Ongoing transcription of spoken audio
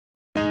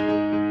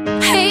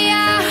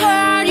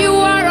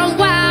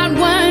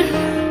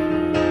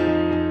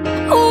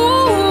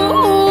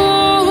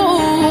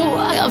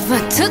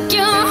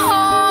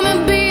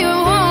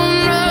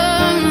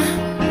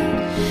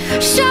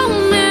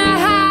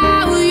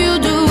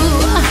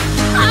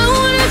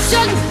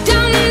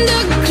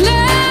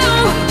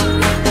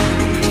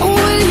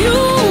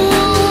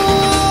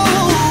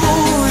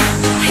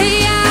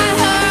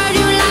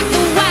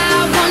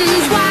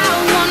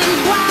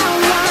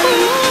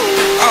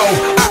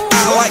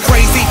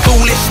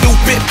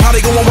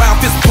party going wild,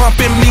 fist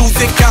pumping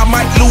music. I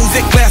might lose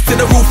it, glass to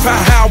the roof,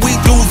 how we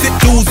lose it,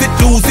 lose it,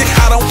 lose it.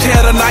 I don't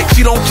care tonight,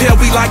 she don't care,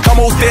 we like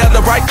almost there,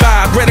 the right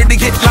vibe, ready to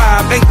get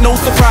live. Ain't no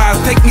surprise,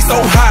 take me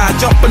so high,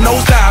 jumping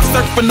those dives,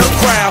 surfing the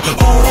crowd.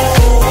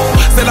 Ooh,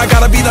 said I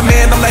gotta be the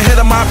man, I'm the head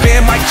of my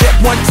band. Mic check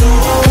 1,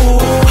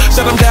 2.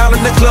 Shut them down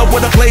in the club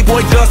where the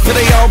Playboy does, till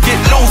they all get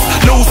loose,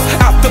 loose.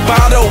 Out the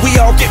bottle, we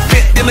all get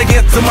fit in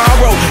again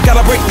tomorrow.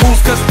 Gotta break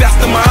rules, cause that's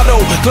the motto.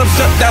 Club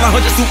shut down,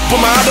 100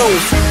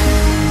 supermodels.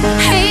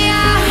 Hey,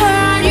 I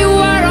heard you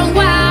were a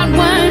wild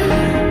one.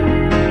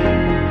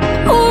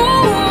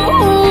 Ooh,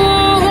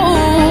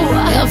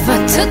 if I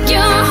took you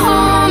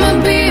home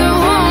and be a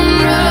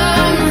home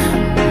run,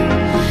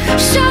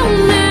 show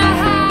me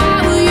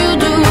how you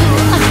do.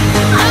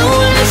 I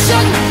wanna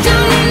shut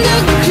down in the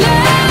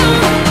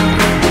club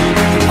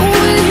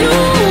with you.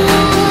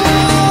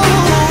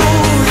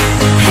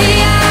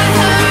 Hey, I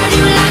heard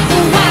you like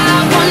the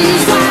wild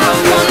ones,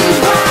 wild ones,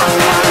 wild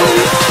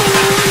ones.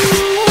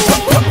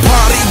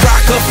 Party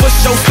rocker, for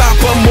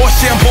showstopper, more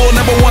shampoo,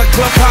 #1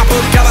 club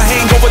hopper. Got a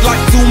hangover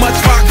like too much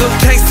vodka.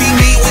 Can't see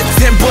me with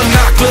 10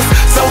 binoculars.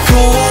 So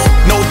cool,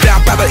 no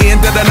doubt by the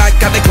end of the night,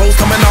 got the clothes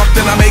coming off,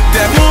 then I make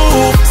that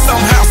move.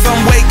 Somehow,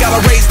 some way,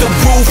 gotta raise the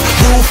roof.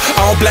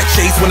 All black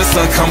shades when the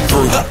sun come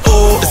through.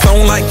 It's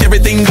on like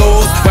everything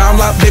goes.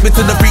 Wild out, baby,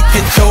 to the freak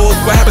it shows.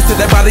 What happens to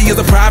that body is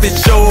a private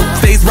show.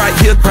 Stays right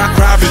here,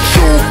 private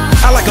show.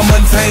 I like a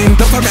mundane,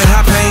 don't talk that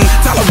high pain.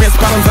 Tolerance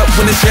bottoms up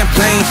when it's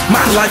champagne.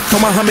 My life,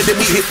 come Muhammad, then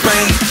we hit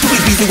Spain. Too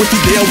easy with you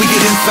there, we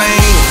get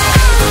insane.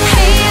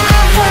 Hey,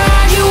 I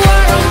heard you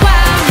were a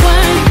wild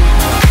one.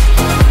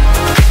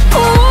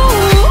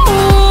 Ooh,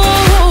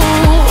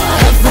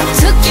 if I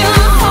took you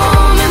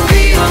home and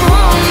be a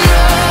home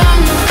run,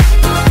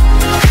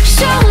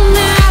 show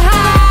me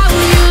how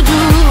you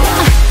do.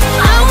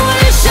 I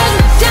wanna shut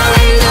down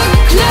in the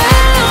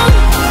club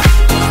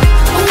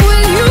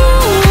with you.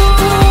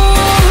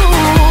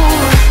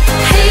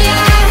 Hey,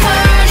 I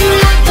heard you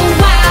like the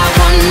wild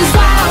ones,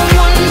 wild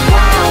ones,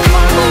 wild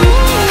ones.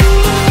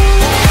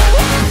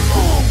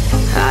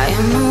 I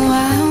am the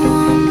wild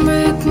one,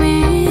 break me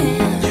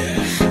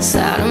in,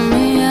 saddle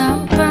me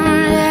up and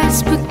let's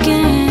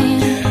begin.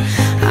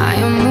 I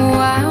am the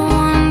wild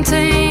one,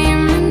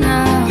 tame me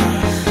now,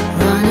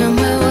 running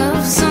with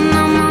wolves and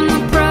I'm on the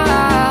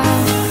prowl.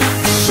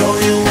 Show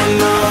you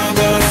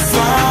another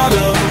side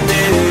of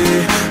me,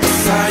 a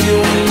side you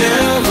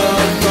never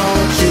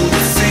thought you'd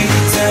see.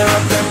 Tear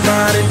up that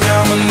body,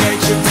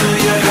 dominate you till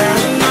you had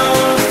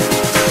enough.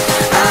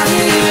 I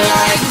hear you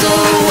like the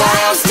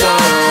wild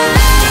star.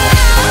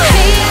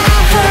 Hey, I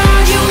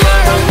heard you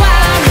were a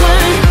wild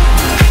one.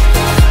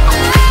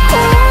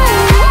 Ooh,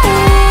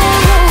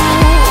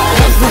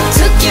 if I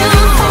took you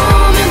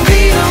home and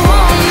be a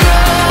home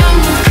run,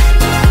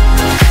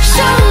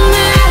 show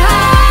me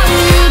how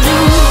you do.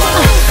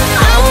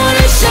 I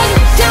wanna shut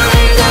down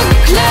in the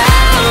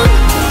club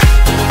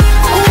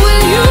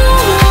with you.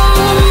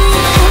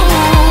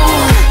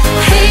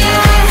 Hey,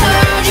 I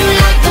heard you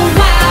like the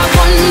wild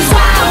ones,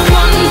 wild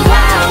ones,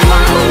 wild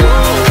ones.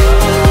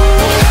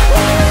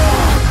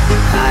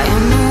 I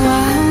am the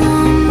wild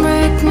one,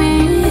 break me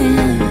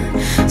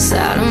in,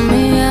 saddle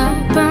me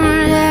up and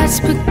let's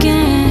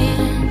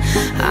begin.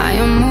 I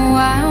am the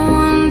wild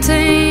one,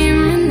 tame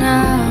me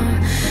now,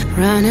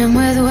 running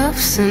with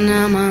wolves and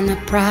I'm on the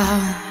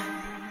prowl.